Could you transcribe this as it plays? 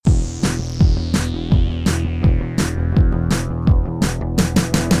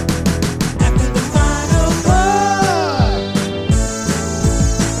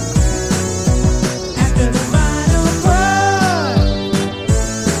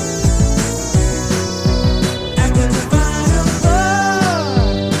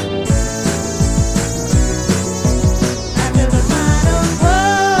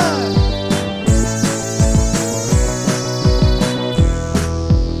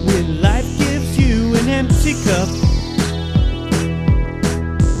empty cup.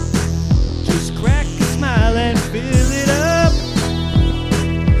 Just crack a smile and fill it up.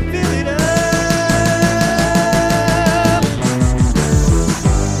 Fill it up.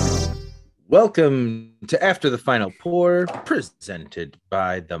 Welcome to After the Final Pour, presented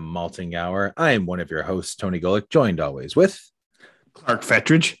by the Malting Hour. I am one of your hosts, Tony Golick, joined always with Clark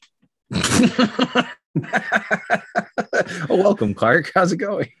Fettridge. Welcome, Clark. How's it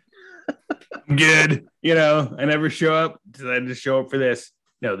going? Good. You know, I never show up. I just show up for this.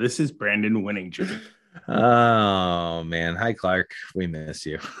 No, this is Brandon Winninger. Oh, man. Hi, Clark. We miss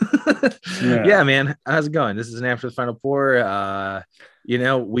you. Yeah, man. How's it going? This is an After the Final Pour.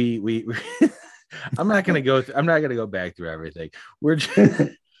 We I'm not going to go back through everything.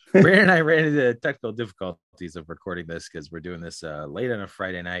 Brandon and I ran into technical difficulties of recording this because we're doing this late on a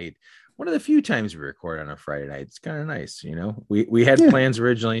Friday night. One of the few times we record on a Friday night. It's kind of nice, you know. We had plans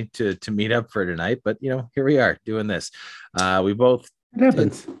originally to meet up for tonight, but you know, here we are doing this. We both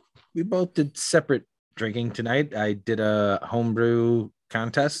did separate drinking tonight. I did a homebrew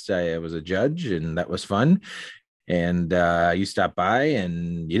contest. I was a judge, and that was fun. And you stopped by,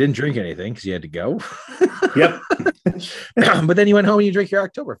 and you didn't drink anything because you had to go. Yep. But then you went home and you drank your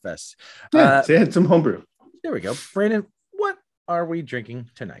Oktoberfest. So I had some homebrew. There we go. Brandon, what are we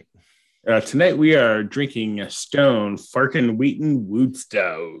drinking tonight? Tonight we are drinking a Stone FARKIng Wheaton Wood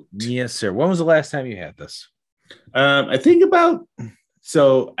Stout. Yes, sir. When was the last time you had this? I think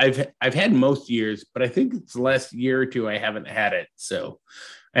so I've had most years, but I think it's the last year or two I haven't had it. So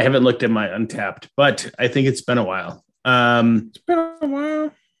I haven't looked at my Untapped, but I think it's been a while. It's been a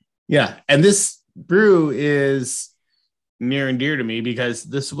while. Yeah. And this brew is near and dear to me because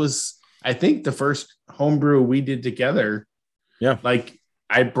this was, I think, the first homebrew we did together. Yeah. Like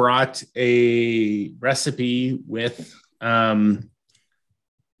I brought a recipe with the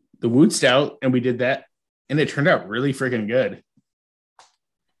Wood Stout and we did that. And it turned out really freaking good.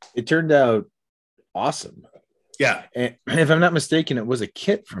 It turned out awesome. Yeah. And if I'm not mistaken, it was a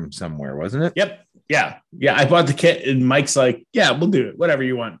kit from somewhere, wasn't it? Yep. Yeah. Yeah. I bought the kit and Mike's like, yeah, we'll do it. Whatever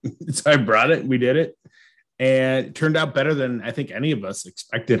you want. So I brought it. We did it. And it turned out better than I think any of us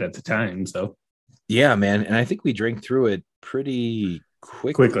expected at the time. So yeah, man. And I think we drank through it pretty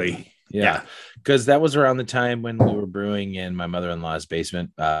quickly. Yeah. Because that was around the time when we were brewing in my mother-in-law's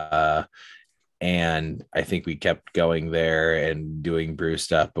basement. And I think we kept going there and doing brew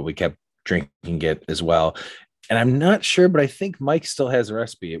stuff, but we kept drinking it as well. And I'm not sure, but I think Mike still has a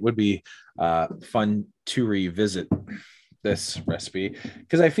recipe. It would be fun to revisit this recipe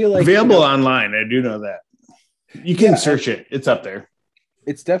because I feel like available online. I do know that. You can search it. It's up there.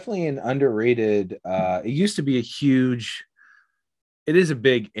 It's definitely an underrated. It used to be it is a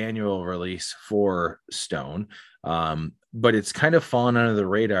big annual release for Stone. But it's kind of fallen under the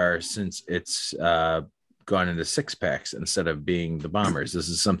radar since it's gone into 6-packs instead of being the bombers. This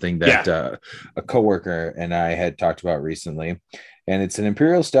is something that a coworker and I had talked about recently. And it's an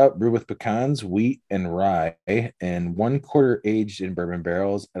imperial stout brewed with pecans, wheat, and rye, and 1/4 aged in bourbon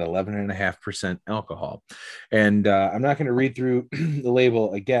barrels at 11.5% alcohol. And I'm not going to read through the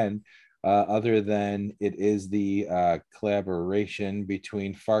label again, other than it is the collaboration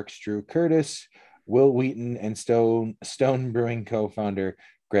between Fark's Drew Curtis, Will Wheaton, and Stone Brewing co-founder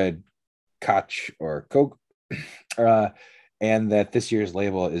Greg Koch or Koch, and that this year's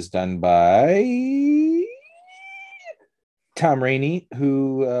label is done by Tom Rainey,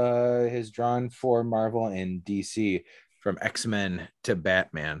 who has drawn for Marvel and DC from X-Men to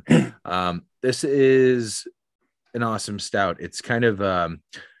Batman. This is an awesome stout. It's kind of an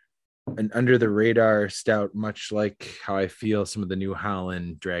under the radar stout, much like how I feel some of the New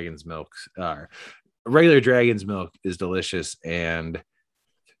Holland Dragon's Milks are. Regular Dragon's Milk is delicious, and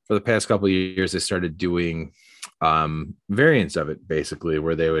for the past couple of years they started doing variants of it, basically,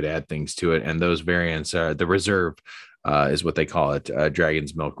 where they would add things to it, and those variants are the reserve is what they call it,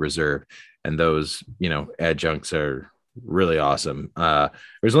 Dragon's Milk Reserve, and those adjuncts are really awesome.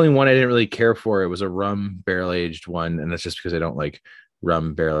 There's only one I didn't really care for. It was a rum barrel aged one, and that's just because I don't like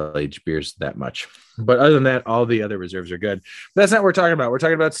rum barrel aged beers that much. But other than that, all the other reserves are good. But that's not what we're talking about. We're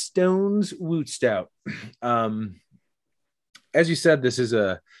talking about Stone's Wood Stout. As you said, this is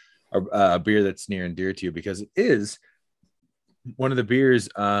a beer that's near and dear to you because it is one of the beers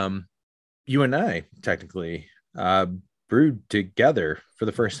you and I technically brewed together for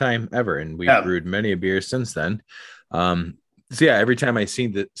the first time ever, and we've brewed many a beer since then. So yeah, every time I see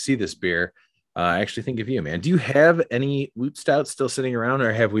this beer, I actually think of you, man. Do you have any Wood Stouts still sitting around,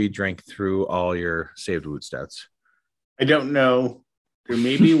 or have we drank through all your saved Wood Stouts? I don't know. There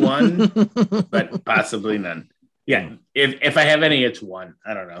may be one, but possibly none. Yeah, if I have any, it's one.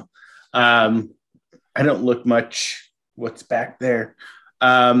 I don't know. I don't look much what's back there.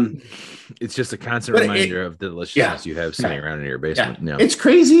 It's just a constant reminder of the deliciousness you have sitting around in your basement. Yeah. It's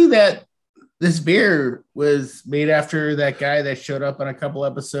crazy that this beer was made after that guy that showed up on a couple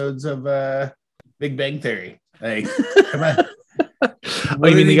episodes of Big Bang Theory. Like, come on.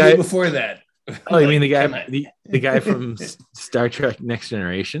 What did he do before that? Oh, you mean the guy, the guy from Star Trek Next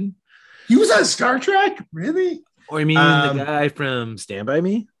Generation? He was on Star Trek? Really? Or you mean the guy from Stand By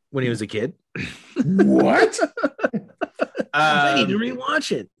Me when he was a kid? What? I need to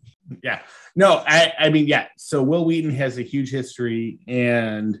rewatch it. Yeah. No, I mean, yeah. So Will Wheaton has a huge history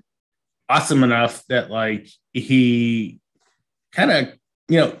and awesome enough that like he kind of,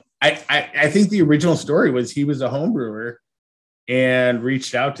 you know, I think the original story was he was a home brewer and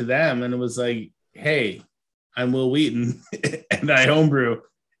reached out to them and it was like, hey, I'm Will Wheaton and I homebrew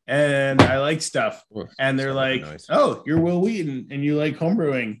and I like stuff. And they're like, oh, you're Will Wheaton and you like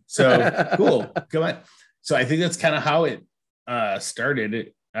homebrewing. So cool. Come on. So I think that's kind of how it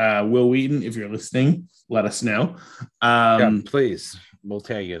started. Will Wheaton, if you're listening, let us know. Yeah, please. We'll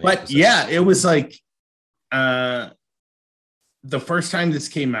tag you. But yeah, it was like the first time this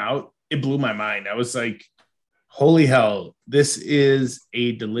came out, it blew my mind. I was like, holy hell, this is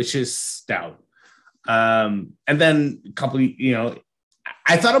a delicious stout. And then a couple, you know,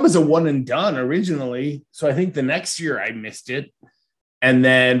 I thought it was a one and done originally. So I think the next year I missed it and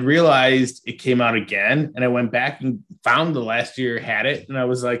then realized it came out again. And I went back and found the last year had it. And I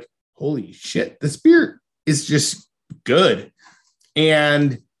was like, holy shit, this beer is just good.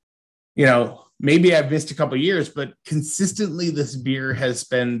 And, you know, maybe I've missed a couple of years, but consistently this beer has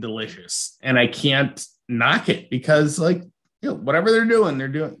been delicious and I can't knock it because like, you know, whatever they're doing,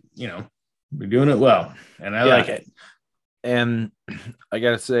 you know, they're doing it well. And I like it. And I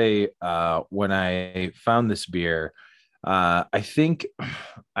got to say, when I found this beer, I think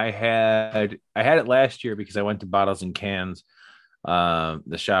I had it last year because I went to Bottles and Cans,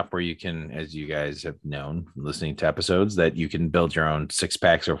 the shop where you can, as you guys have known, listening to episodes, that you can build your own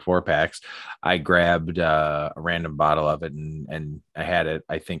 6-packs or 4-packs. I grabbed a random bottle of it and I had it.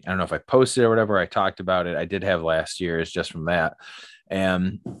 I don't know if I posted or whatever. I talked about it. I did have last year's just from that.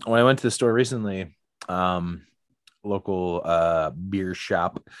 And when I went to the store recently, local beer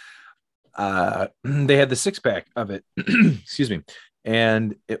shop, they had the 6-pack of it. Excuse me.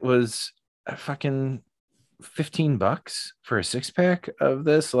 And it was a fucking $15 for a 6-pack of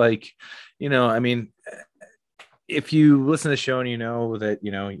this. Like, you know, I mean, if you listen to the show and you know that,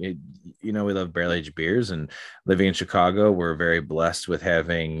 you know, we love barrel aged beers, and living in Chicago, we're very blessed with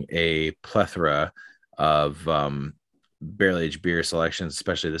having a plethora of barrel aged beer selections,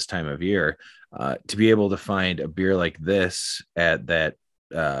 especially this time of year. To be able to find a beer like this at that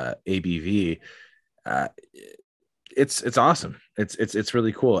ABV, it's awesome. It's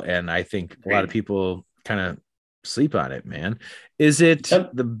really cool, and I think a lot of people kind of sleep on it. Man, is it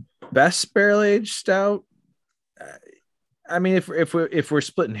the best barrel aged stout? I mean, if we're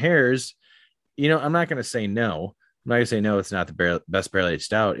splitting hairs, you know, I'm not going to say no. I'm not going to say no. It's not the best barrel aged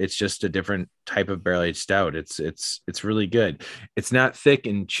stout. It's just a different type of barrel aged stout. It's really good. It's not thick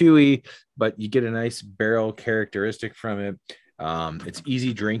and chewy, but you get a nice barrel characteristic from it. It's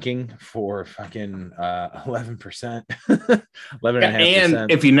easy drinking for fucking 11%, 11.5%.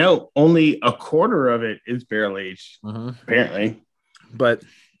 And if you know, only a quarter of it is barrel aged, apparently. But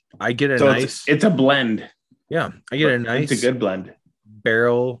I get it's a blend. Yeah, I get a nice, it's a good blend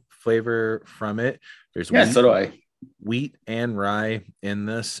barrel flavor from it. There's so do I. Wheat and rye in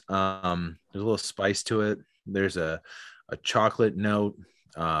this. There's a little spice to it. There's a chocolate note,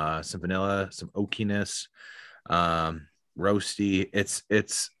 some vanilla, some oakiness, roasty.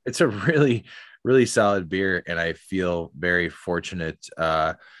 It's a really, really solid beer, and I feel very fortunate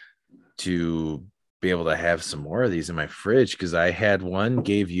to be able to have some more of these in my fridge, because I had one,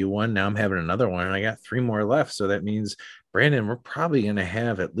 gave you one, now I'm having another one, and I got 3 more left. So that means, Brandon, we're probably going to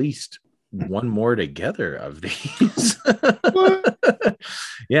have at least one more together of these.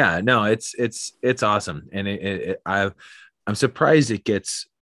 Yeah, no, it's awesome, and I'm surprised it gets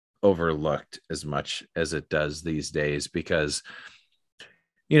overlooked as much as it does these days, because,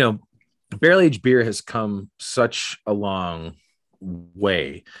 you know, barrel aged beer has come such a long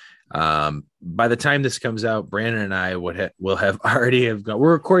way. By the time this comes out, Brandon and I will have already have gone.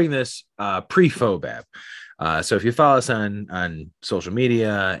 We're recording this pre-FOBAB. So if you follow us on social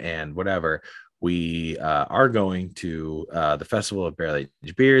media and whatever, we are going to the Festival of Barrel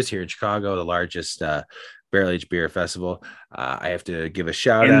Aged Beers here in Chicago, the largest barrel aged beer festival. I have to give a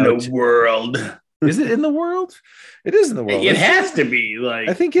shout out in the world. Is it in the world? It is in the world. It has to be. Like,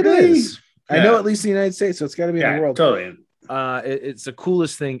 I think it is. I know at least in the United States, so it's got to be in the world. Totally. It's the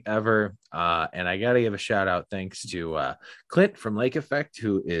coolest thing ever. And I got to give a shout out thanks to Clint from Lake Effect,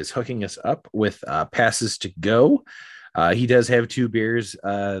 who is hooking us up with passes to go. He does have 2 beers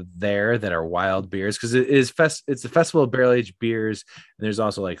there that are wild beers, because it's the Festival of Barrel Aged Beers, and there's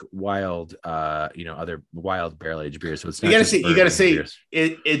also like wild, other wild barrel aged beers. So it's not you gotta say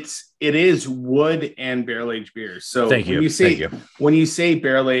it is wood and barrel aged beers. So Thank you. When you say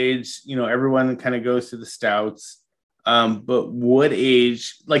barrel aged, everyone kind of goes to the stouts, but wood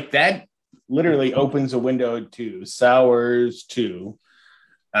aged, like that literally opens a window to sours, to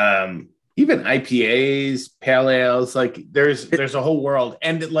even IPAs, pale ales. Like there's a whole world,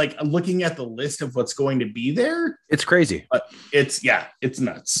 and like looking at the list of what's going to be there, it's crazy. It's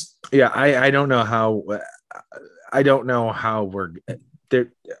nuts. Yeah, I don't know how we're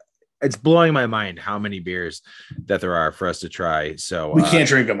there. It's blowing my mind how many beers that there are for us to try. So we can't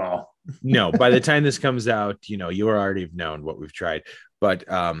drink them all. No, by the time this comes out, you already known what we've tried. But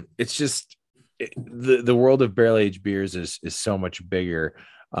it's just the world of barrel aged beers is so much bigger.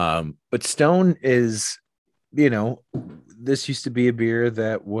 But Stone is, this used to be a beer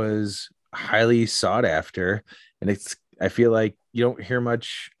that was highly sought after, and I feel like you don't hear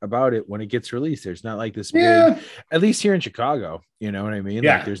much about it when it gets released. There's not like this big, at least here in Chicago, you know what I mean?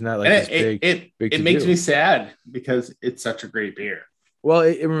 Yeah. Like there's not like this big. It makes me sad because it's such a great beer. Well,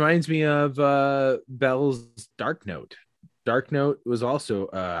 it reminds me of Bell's Dark Note. Dark Note was also,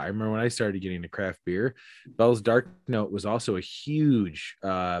 I remember when I started getting into craft beer, Bell's Dark Note was also a huge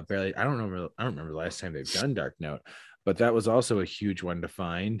barely. I don't remember the last time they've done Dark Note, but that was also a huge one to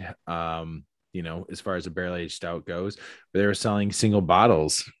find. As far as a barrel aged stout goes, they were selling single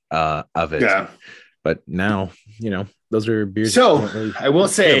bottles of it. Yeah. But now, those are beers. So I will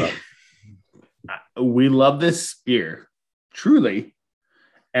say, we love this beer truly,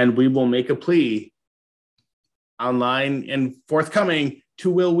 and we will make a plea online and forthcoming to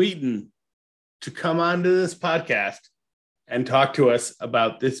Will Wheaton to come onto this podcast and talk to us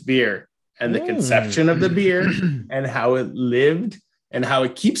about this beer and the conception of the beer and how it lived and how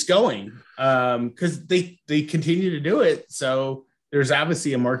it keeps going. Because they continue to do it. So there's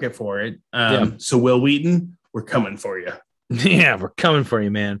obviously a market for it. So Will Wheaton, we're coming for you. Yeah, we're coming for you,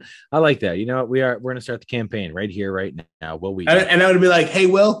 man. I like that. You know what? We're going to start the campaign right here, right now. Will Wheaton. And I would be like, hey,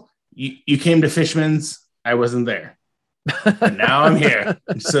 Will, you came to Fishman's. I wasn't there. But now I'm here.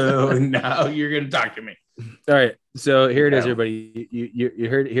 So now you're going to talk to me. All right. So here it is, everybody. You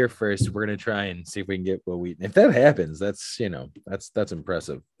heard it here first. We're going to try and see if we can get Will Wheaton. If that happens, that's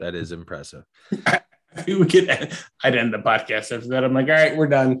impressive. That is impressive. I'd end the podcast after that. I'm like, all right, we're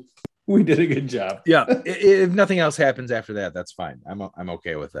done. We did a good job. Yeah. If nothing else happens after that, that's fine. I'm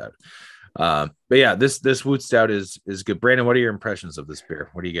okay with that. But yeah, this Woot Stout is good. Brandon, what are your impressions of this beer?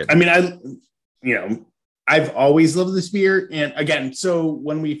 What do you get? I mean, I've always loved this beer. And again, so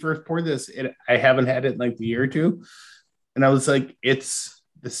when we first poured this, I haven't had it in like a year or two. And I was like, it's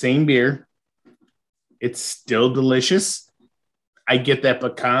the same beer. It's still delicious. I get that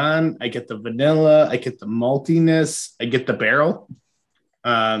pecan. I get the vanilla. I get the maltiness. I get the barrel.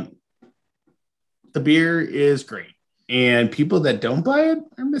 The beer is great. And people that don't buy it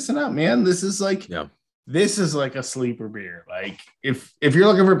are missing out, man. This is like a sleeper beer. Like if you're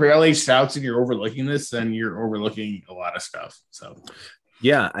looking for barrel aged stouts and you're overlooking this, then you're overlooking a lot of stuff. So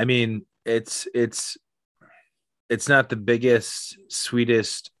yeah, I mean, it's not the biggest,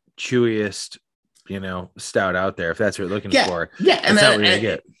 sweetest, chewiest, stout out there. If that's what you're looking for, and that's not what you're gonna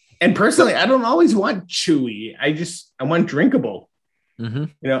get. And personally, I don't always want chewy. I want drinkable. Mm-hmm.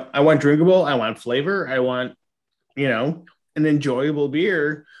 I want drinkable. I want flavor. I want an enjoyable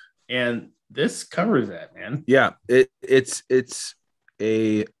beer, and this covers that, man. Yeah, it's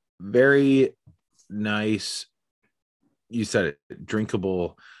a very nice, you said it,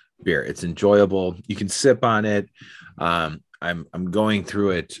 drinkable beer. It's enjoyable. You can sip on it. I'm going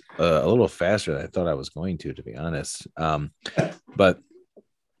through it a little faster than I thought I was going to be honest. But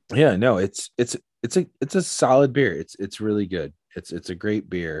yeah, no, it's a solid beer. It's really good. It's a great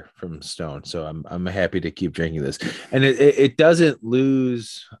beer from Stone. So I'm happy to keep drinking this, and it doesn't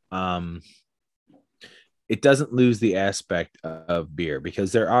lose. It doesn't lose the aspect of beer,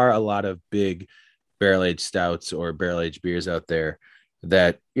 because there are a lot of big barrel aged stouts or barrel aged beers out there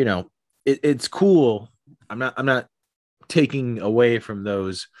that, it's cool. I'm not taking away from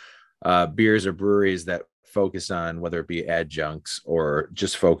those beers or breweries that focus on whether it be adjuncts or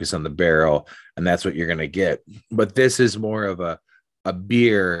just focus on the barrel, and that's what you're going to get. But this is more of a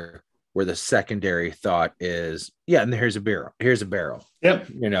beer where the secondary thought is, and here's a barrel. Yep.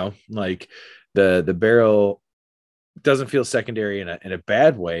 Like the barrel doesn't feel secondary in a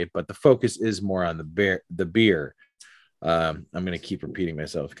bad way, but the focus is more on the beer. I'm going to keep repeating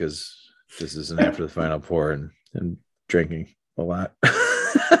myself because this isn't after the final pour and drinking a lot.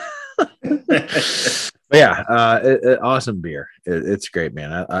 But yeah, awesome beer. It's great,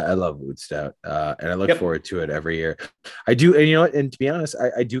 man. I love Wood Stout, and I look forward to it every year. I do, and you know what? And to be honest,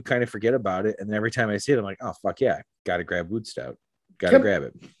 I do kind of forget about it, and every time I see it, I'm like, oh fuck yeah, got to grab Wood Stout, got to grab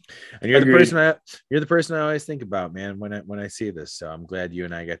it. And you're the person I always think about, man, when I see this. So I'm glad you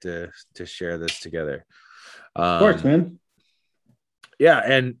and I get to share this together. Of course, man. Yeah,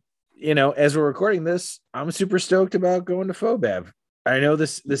 and you know, as we're recording this, I'm super stoked about going to FOBAB. I know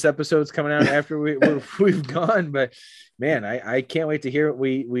this episode's coming out after we've gone, but man, I can't wait to hear what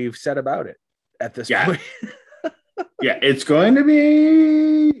we've said about it at this point. Yeah, it's going to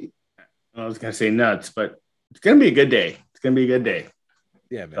be, I was going to say nuts, but it's going to be a good day. It's going to be a good day.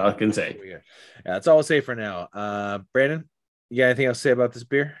 Yeah, man. That's all I can say. Yeah, that's all I'll say for now. Brandon, you got anything else to say about this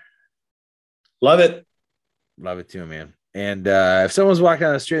beer? Love it. Love it too, man. And if someone's walking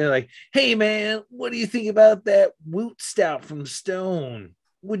down the street and they're like, hey man, what do you think about that Woot Stout from Stone?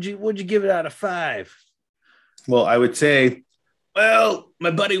 Would you give it out of 5? Well, I would say, well,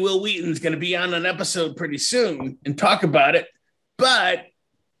 my buddy Will Wheaton's going to be on an episode pretty soon and talk about it, but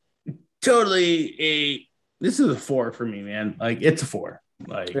totally this is a 4 for me, man. Like, it's a 4.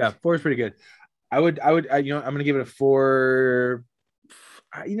 Like, yeah, 4 is pretty good. I would, I'm going to give it a 4.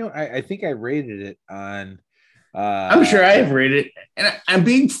 I think I rated it on, I'm sure I have rated it, and I'm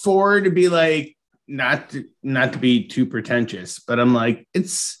being 4 to be like, not to be too pretentious, but I'm like,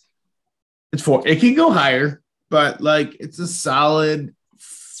 it's 4. It can go higher, but like, it's a solid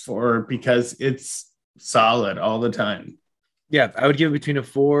 4 because it's solid all the time. Yeah, I would give it between a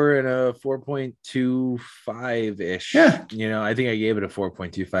 4 and a 4.25 ish. Yeah, you know, I think I gave it a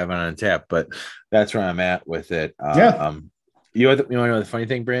 4.25 on Untappd, but that's where I'm at with it. You want to know the funny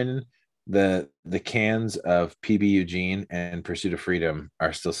thing, Brandon? The cans of PB Eugene and Pursuit of Freedom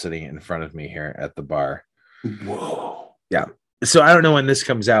are still sitting in front of me here at the bar. Whoa. Yeah. So I don't know when this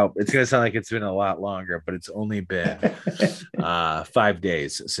comes out. It's going to sound like it's been a lot longer, but it's only been 5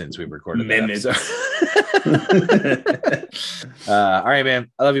 days since we recorded that episode. All right, man.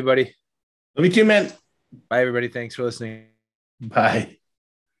 I love you, buddy. Love you too, man. Bye, everybody. Thanks for listening. Bye.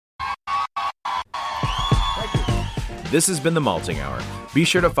 This has been The Malting Hour. Be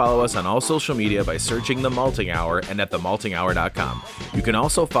sure to follow us on all social media by searching The Malting Hour and at themaltinghour.com. You can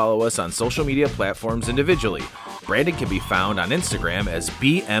also follow us on social media platforms individually. Brandon can be found on Instagram as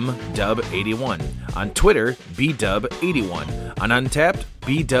BMDub81, on Twitter, BDub81, on Untappd,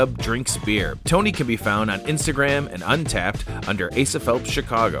 BDub Drinks Beer. Tony can be found on Instagram and Untappd under Asa Phelps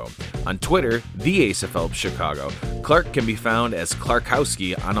Chicago. On Twitter, The Asa Phelps Chicago. Clark can be found as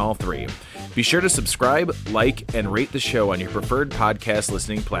Clarkowski on all 3. Be sure to subscribe, like, and rate the show on your preferred podcast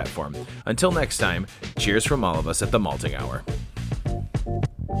listening platform. Until next time, cheers from all of us at The Malting Hour.